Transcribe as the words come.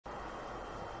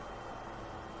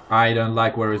I don't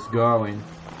like where it's going.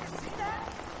 See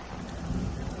that?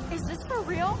 Is this for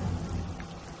real?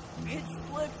 It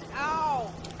slipped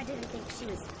out. I didn't think she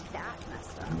was that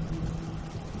messed up.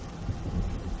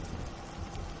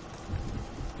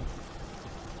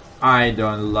 I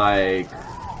don't like...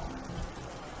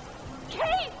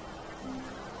 Kate!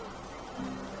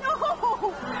 No!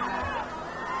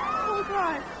 Oh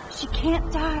God. She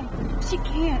can't die. She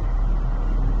can't.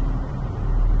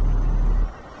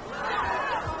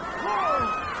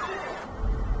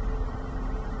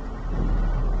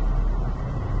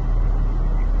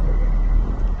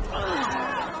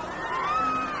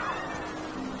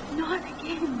 Not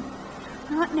again.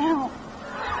 Not now.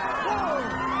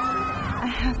 I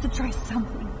have to try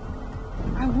something.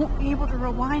 I won't be able to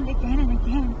rewind again and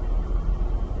again.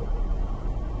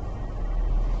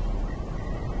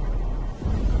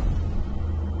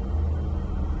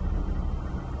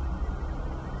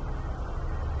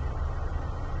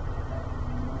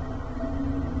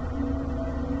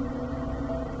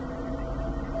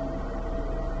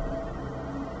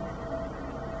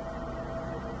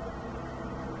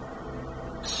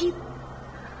 Keep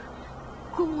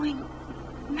going,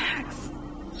 Max.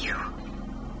 You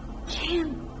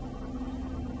can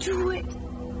do it.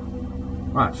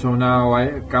 Ah, so now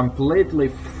I completely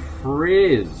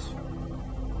freeze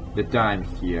the time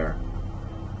here.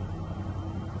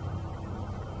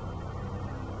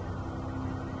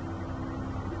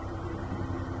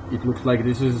 It looks like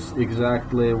this is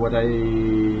exactly what I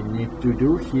need to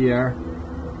do here.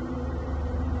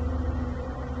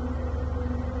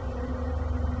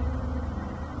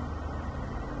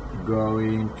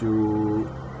 Going to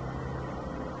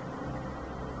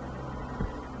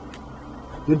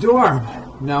the dorm.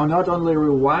 Now not only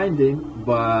rewinding,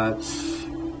 but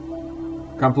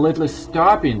completely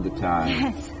stopping the time.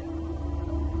 Yes.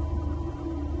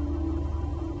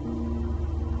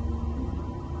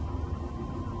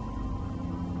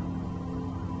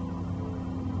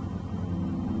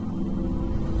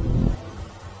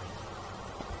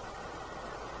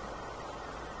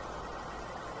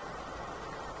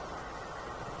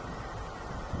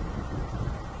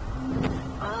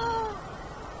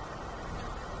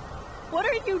 What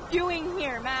are you doing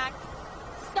here, Max?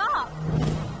 Stop!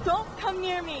 Don't come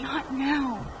near me! Not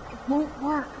now. It won't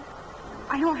work.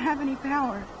 I don't have any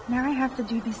power. Now I have to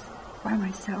do this by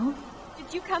myself.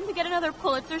 Did you come to get another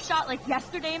Pulitzer shot like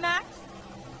yesterday, Max?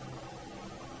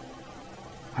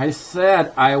 I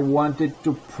said I wanted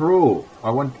to prove.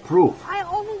 I want proof. I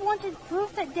only wanted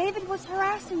proof that David was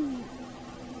harassing me.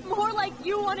 More like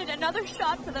you wanted another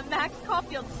shot for the Max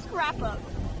Caulfield scrapbook.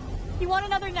 You want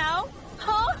another now?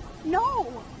 Huh?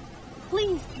 No!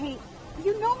 Please, Kate.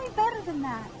 You know me better than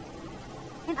that.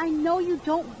 And I know you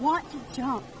don't want to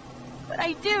jump. But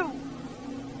I do.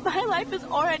 My life is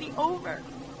already over.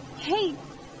 Kate,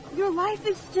 your life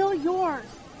is still yours.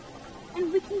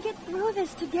 And we can get through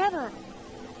this together.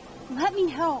 Let me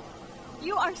help.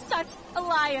 You are such a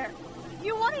liar.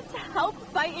 You wanted to help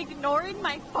by ignoring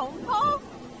my phone calls?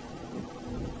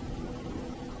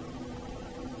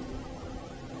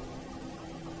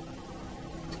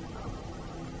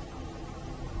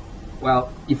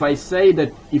 Well, if I said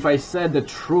the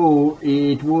truth,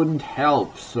 it wouldn't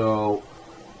help, so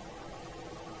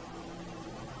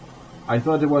I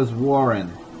thought it was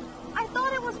Warren. I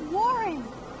thought it was Warren.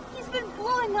 He's been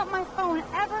blowing up my phone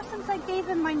ever since I gave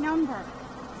him my number.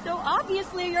 So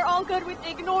obviously you're all good with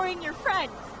ignoring your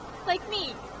friends, like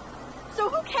me. So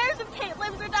who cares if Kate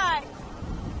lives or dies?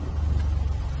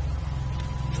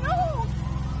 No!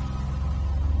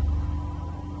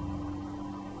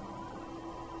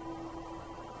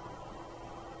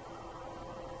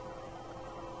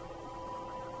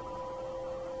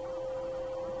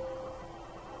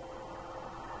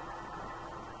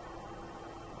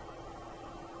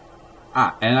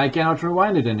 Ah, and I cannot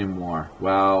rewind it anymore.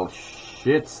 Well,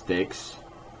 shit sticks.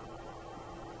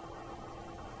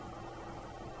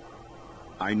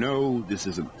 I know this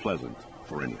isn't pleasant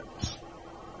for any of us,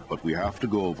 but we have to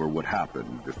go over what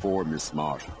happened before Miss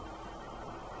Marsh,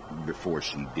 before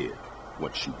she did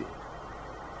what she did.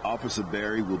 Officer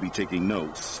Barry will be taking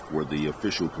notes for the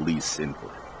official police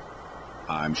inquiry.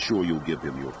 I'm sure you'll give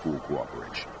him your full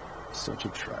cooperation. Such a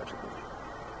tragedy.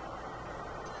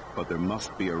 But there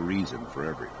must be a reason for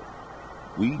everything.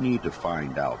 We need to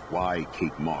find out why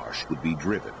Kate Marsh would be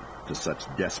driven to such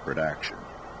desperate action.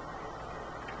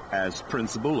 As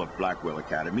principal of Blackwell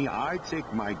Academy, I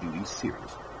take my duties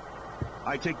seriously.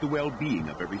 I take the well-being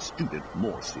of every student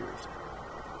more seriously.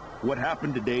 What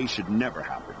happened today should never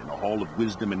happen in a hall of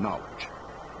wisdom and knowledge.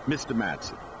 Mr.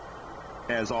 Madsen,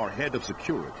 as our head of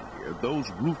security here, those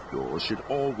roof doors should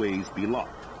always be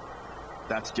locked.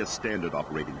 That's just standard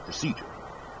operating procedure.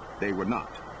 They were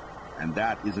not. And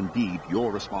that is indeed your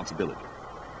responsibility.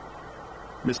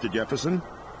 Mr. Jefferson,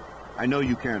 I know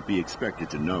you can't be expected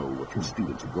to know what your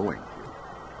students are going through.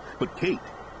 But Kate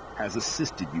has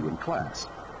assisted you in class,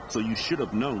 so you should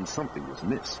have known something was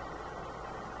amiss.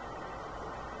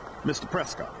 Mr.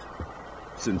 Prescott,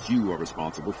 since you are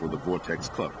responsible for the Vortex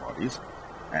Club parties,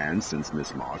 and since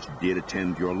Miss Marsh did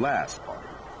attend your last party,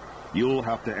 you'll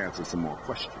have to answer some more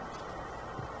questions.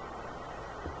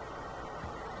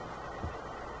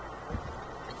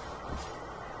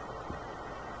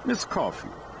 Miss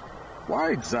Caulfield, why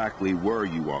exactly were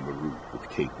you on the route with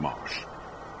Kate Marsh?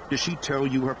 Did she tell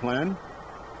you her plan?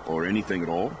 Or anything at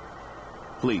all?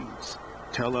 Please,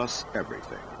 tell us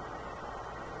everything.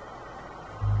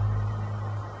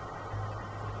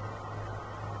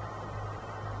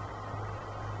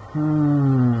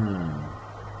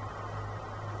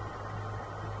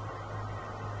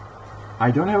 I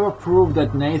don't have a proof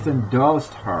that Nathan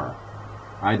dosed her.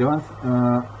 I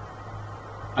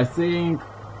think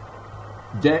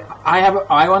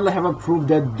I only have a proof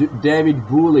that David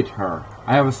bullied her.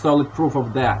 I have a solid proof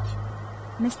of that.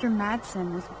 Mr.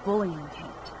 Madsen was bullying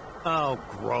Kate. Oh,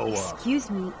 grow up.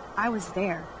 Excuse me, I was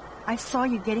there. I saw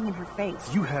you getting in her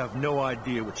face. You have no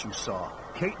idea what you saw.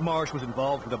 Kate Marsh was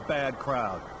involved with a bad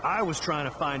crowd. I was trying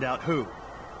to find out who.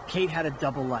 Kate had a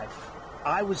double life.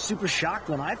 I was super shocked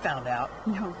when I found out.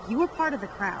 No, you were part of the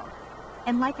crowd.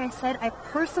 And like I said, I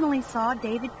personally saw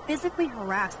David physically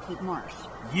harass Kate Marsh.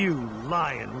 You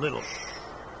lying little...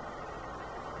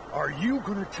 Are you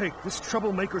gonna take this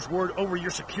troublemaker's word over your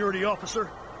security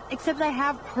officer? Except I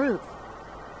have proof.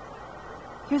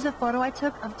 Here's a photo I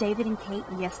took of David and Kate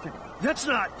yesterday. That's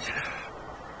not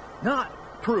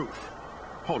proof.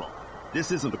 Hold on.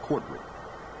 This isn't a courtroom.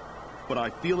 But I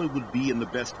feel it would be in the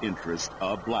best interest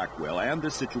of Blackwell and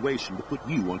this situation to put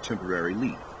you on temporary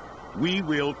leave. We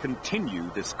will continue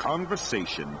this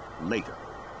conversation later,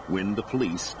 when the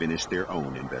police finish their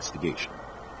own investigation.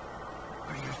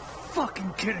 Are you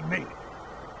fucking kidding me?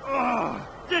 Ugh,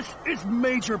 this is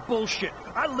major bullshit.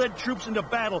 I led troops into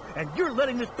battle, and you're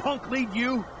letting this punk lead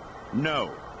you?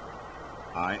 No.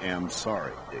 I am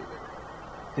sorry, David.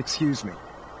 Excuse me.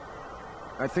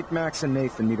 I think Max and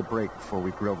Nathan need a break before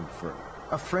we grill them further.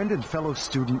 A friend and fellow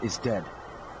student is dead.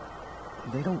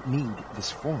 They don't need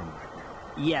this forum right now.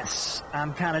 Yes,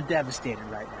 I'm kind of devastated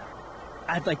right now.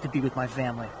 I'd like to be with my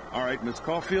family. All right, Miss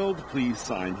Caulfield, please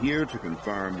sign here to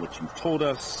confirm what you've told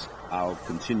us. I'll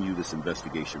continue this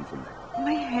investigation from there.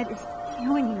 My head is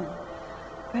killing me.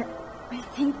 But I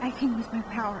think I can use my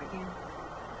power again.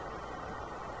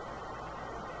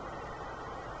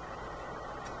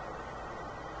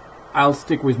 I'll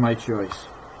stick with my choice.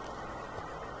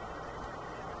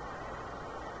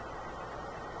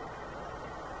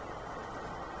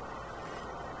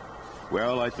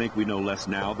 Well, I think we know less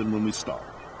now than when we started.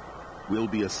 We'll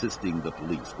be assisting the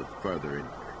police with further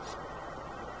inquiries.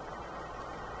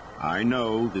 I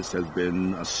know this has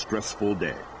been a stressful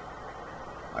day.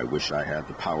 I wish I had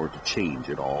the power to change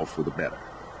it all for the better.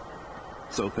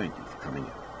 So thank you for coming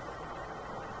in.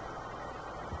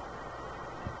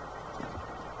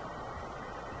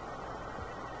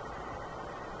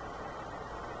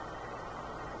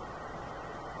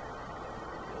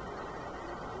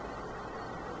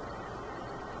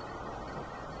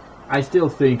 I still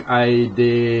think I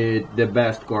did the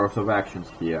best course of actions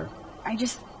here. I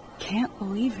just can't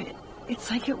believe it.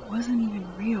 It's like it wasn't even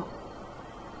real.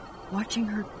 Watching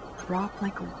her drop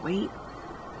like a weight,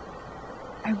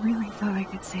 I really thought I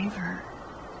could save her.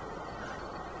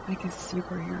 Like a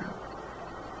superhero.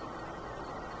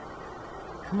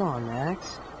 Come on,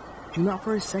 Max. Do not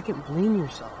for a second blame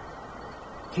yourself.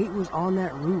 Kate was on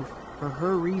that roof for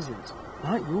her reasons,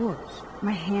 not yours.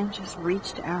 My hand just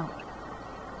reached out.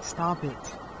 Stop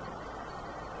it.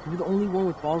 You were the only one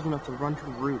with balls enough to run to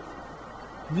the roof.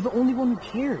 You were the only one who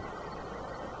cared.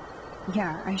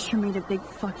 Yeah, I sure made a big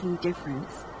fucking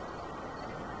difference.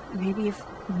 Maybe if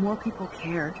more people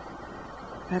cared,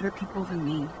 better people than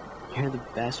me. You're the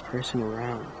best person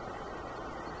around.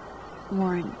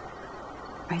 Warren,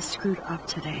 I screwed up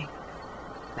today.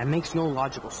 That makes no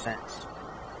logical sense.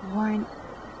 Warren,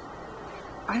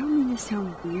 I don't mean to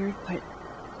sound weird, but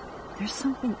there's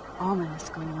something ominous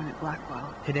going on at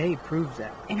Blackwell. Today proves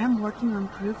that. And I'm working on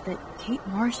proof that Kate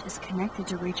Marsh is connected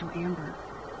to Rachel Amber.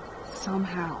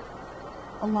 Somehow.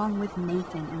 Along with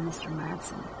Nathan and Mr.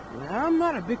 Madsen. I'm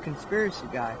not a big conspiracy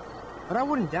guy, but I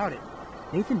wouldn't doubt it.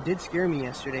 Nathan did scare me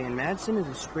yesterday, and Madsen is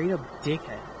a straight-up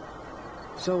dickhead.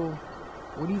 So,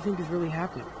 what do you think is really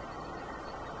happening?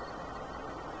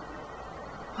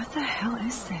 What the hell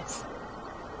is this?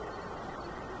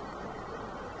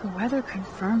 The weather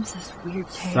confirms this weird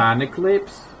tale. Sun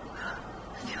eclipse?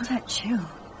 Feel that chill.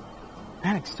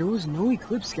 Max, there was no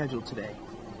eclipse scheduled today.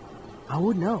 I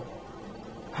would know.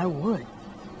 I would.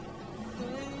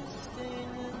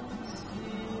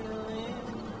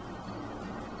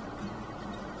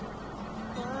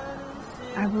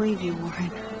 I believe you,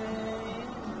 Warren.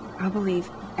 I'll believe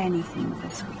anything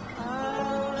this week.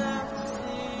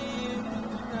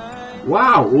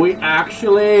 Wow, we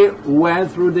actually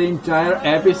went through the entire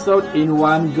episode in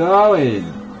one going.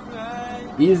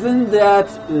 Isn't that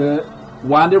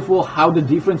wonderful how the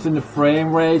difference in the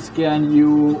frame rates can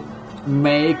you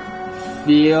make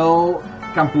feel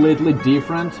completely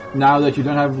different now that you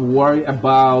don't have to worry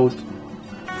about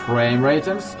frame rates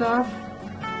and stuff?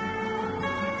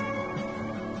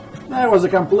 That was a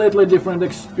completely different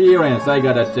experience, I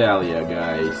gotta tell you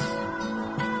guys.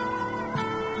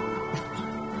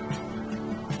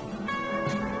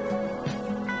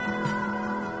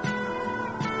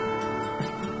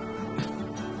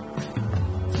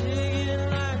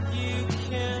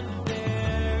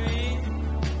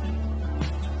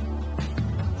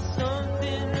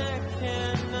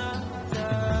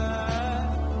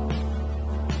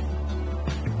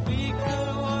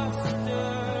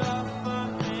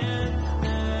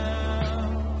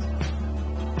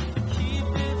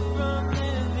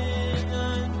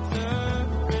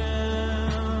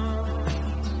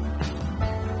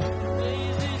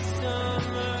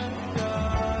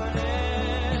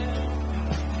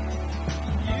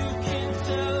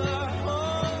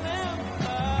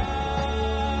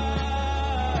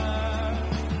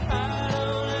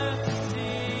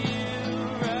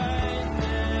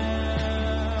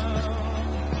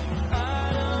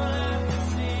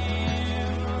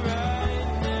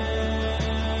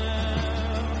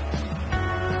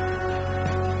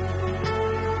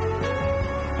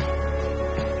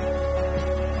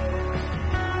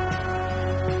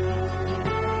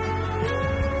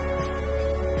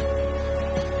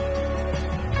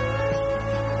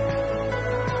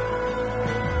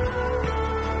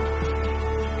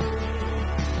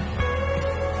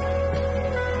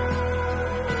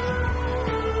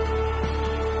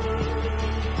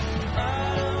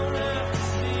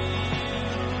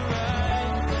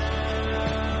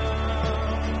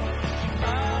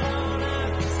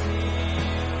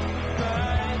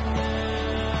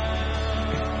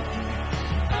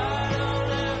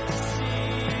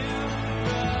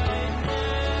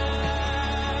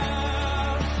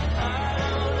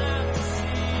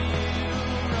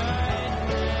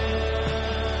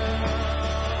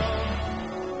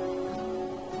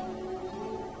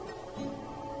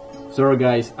 Sorry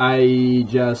guys, I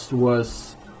just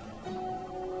was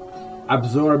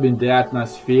absorbing the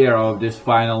atmosphere of this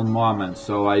final moment,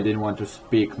 so I didn't want to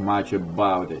speak much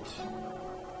about it.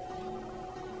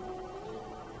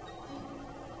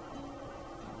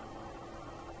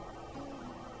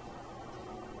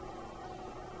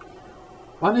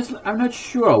 Honestly, I'm not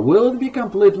sure. Will it be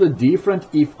completely different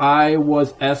if I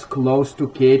was as close to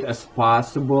Kate as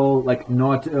possible? Like,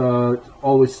 not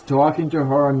always talking to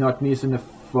her, not missing the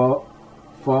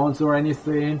phones or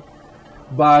anything?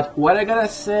 But what I gotta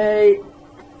say,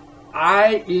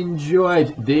 I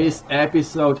enjoyed this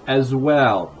episode as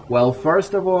well. Well,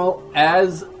 first of all,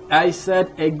 as I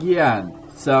said again,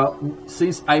 so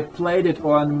since I played it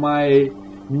on my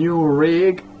new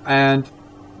rig and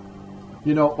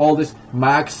you know, all this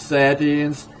max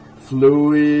settings,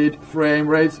 fluid frame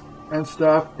rates and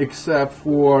stuff, except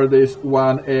for this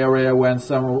one area when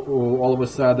all of a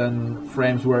sudden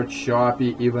frames were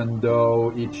choppy even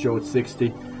though it showed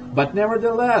 60. But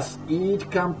nevertheless,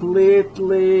 it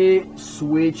completely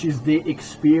switches the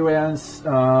experience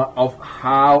of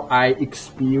how I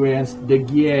experienced the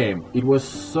game. It was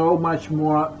so much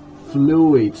more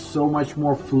fluid, so much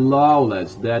more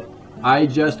flawless that I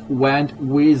just went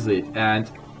with it, and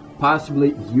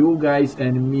possibly you guys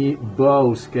and me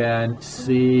both can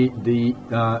see the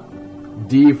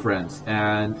difference,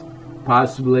 and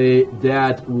possibly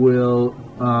that will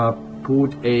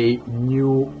put a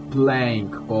new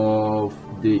plank of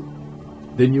the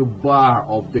new bar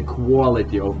of the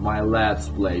quality of my Let's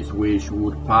Plays, which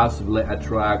would possibly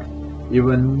attract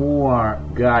even more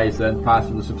guys and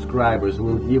possible subscribers,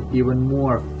 will give even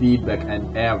more feedback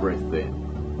and everything.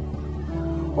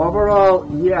 Overall,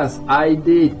 yes, I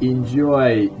did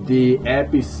enjoy the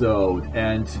episode,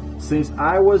 and since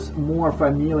I was more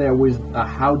familiar with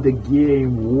how the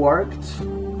game worked,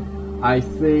 I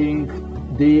think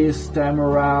this time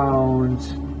around,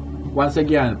 once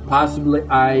again, possibly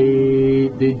I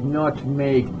did not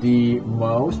make the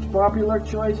most popular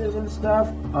choices and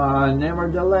stuff.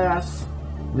 Nevertheless,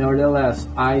 Nevertheless,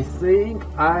 I think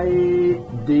I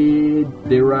did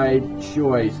the right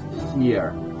choice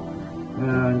here.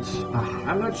 And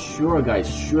I'm not sure, guys.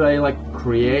 Should I like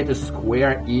create a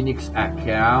Square Enix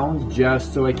account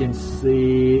just so I can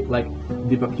see like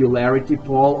the popularity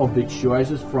poll of the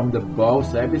choices from the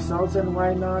both episodes, and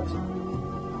why not?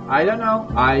 I don't know.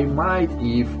 I might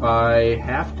if I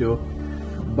have to.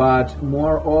 But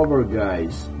moreover,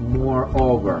 guys,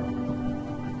 moreover,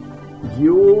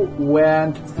 you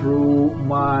went through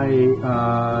my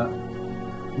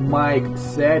mic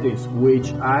settings,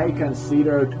 which I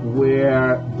considered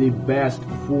were the best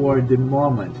for the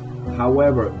moment.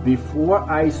 However, before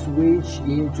I switch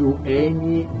into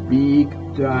any big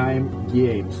time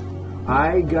games,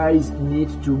 I guys need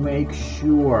to make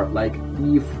sure, like,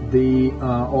 if the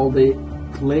all the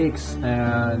clicks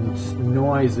and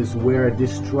noises were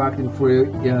distracting for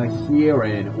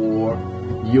hearing, or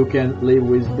you can live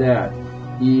with that.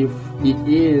 If it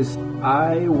is,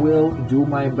 I will do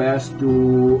my best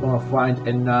to find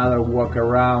another work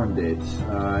around it,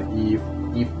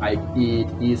 if it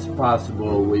is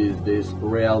possible with this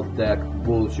Realtek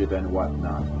bullshit and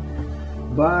whatnot.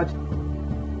 But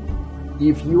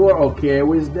if you're okay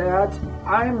with that,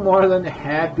 I'm more than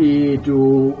happy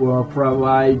to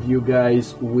provide you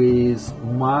guys with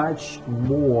much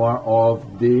more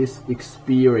of this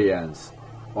experience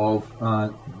of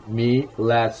me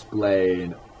let's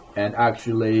playing and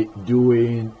actually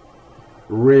doing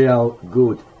real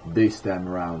good this time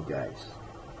around, guys.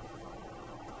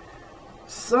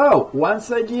 So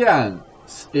once again,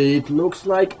 it looks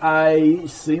like I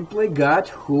simply got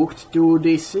hooked to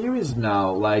the series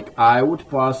now, like I would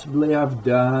possibly have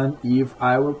done if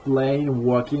I were playing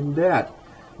Walking Dead.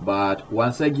 But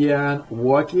once again,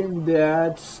 Walking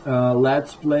Dead's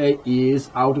Let's Play is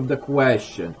out of the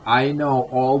question. I know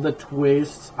all the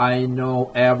twists, I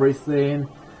know everything,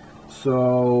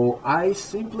 so I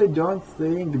simply don't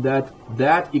think that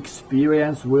that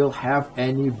experience will have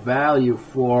any value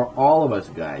for all of us,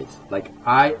 guys. Like,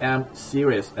 I am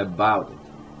serious about it.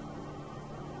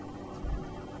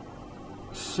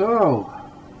 So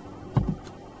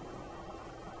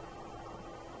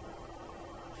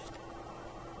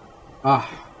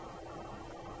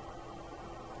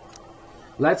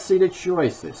let's see the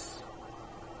choices.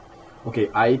 Okay,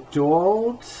 I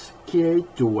told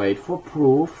Kate to wait for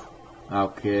proof.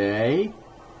 Okay.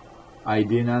 I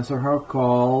didn't answer her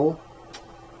call.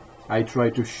 I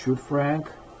tried to shoot Frank.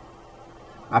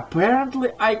 Apparently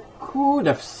I could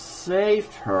have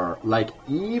saved her. Like,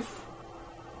 if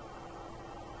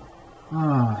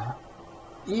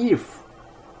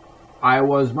I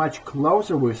was much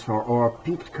closer with her or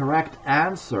picked correct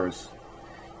answers.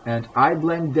 And I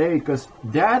blame David because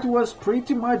that was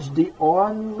pretty much the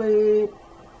only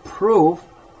proof,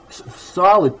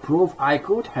 solid proof I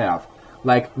could have.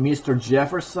 Like Mr.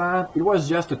 Jefferson, it was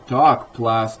just a talk,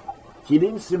 plus he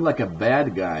didn't seem like a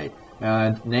bad guy.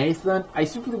 And Nathan, I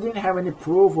simply didn't have any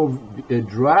proof of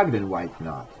drugged and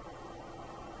whatnot.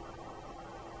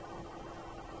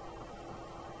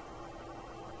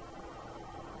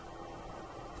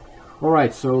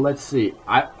 Alright, so let's see.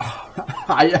 I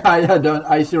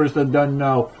seriously don't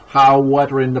know how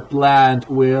watering the plant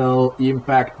will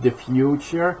impact the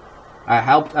future. I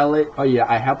helped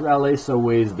Alyssa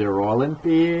with the rolling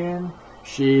pin.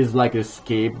 She's like a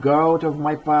scapegoat of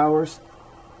my powers.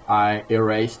 I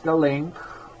erased the link.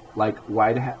 Like,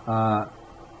 I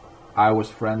was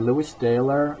friendly with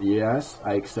Taylor. Yes,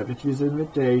 I accepted his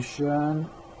invitation.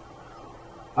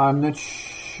 I'm not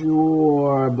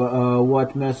sure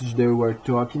what message they were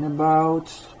talking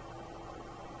about.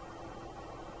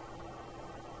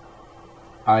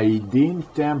 I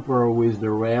didn't tamper with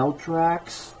the rail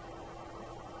tracks.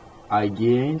 I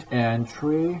gained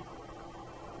entry.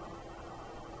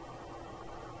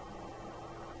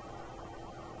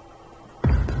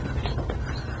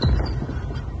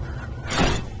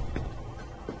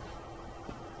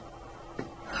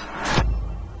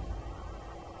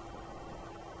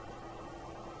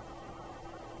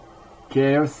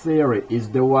 Chaos Theory is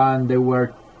the one they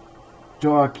were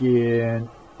talking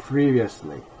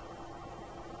previously.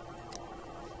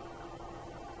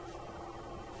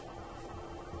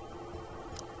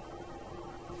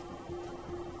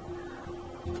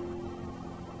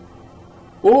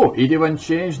 Oh, it even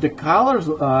changed the colors.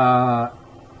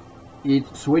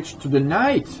 It switched to the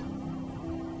night.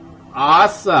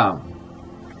 Awesome.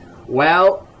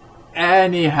 Well,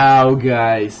 anyhow,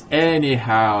 guys,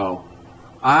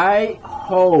 I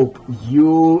hope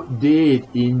you did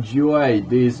enjoy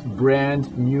this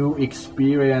brand new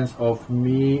experience of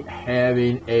me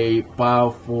having a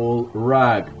powerful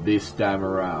rug this time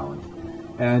around.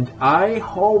 And I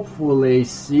hopefully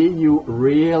see you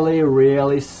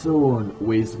really soon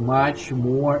with much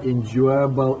more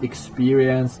enjoyable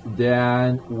experience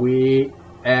than we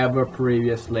ever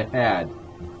previously had.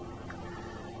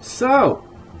 So,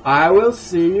 I will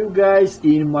see you guys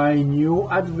in my new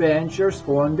adventures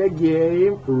on the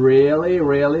game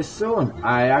really soon.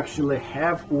 I actually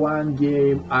have one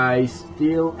game I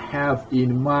still have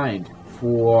in mind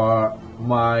for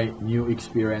my new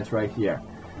experience right here.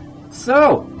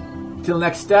 So, till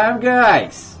next time,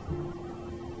 guys.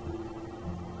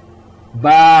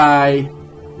 Bye.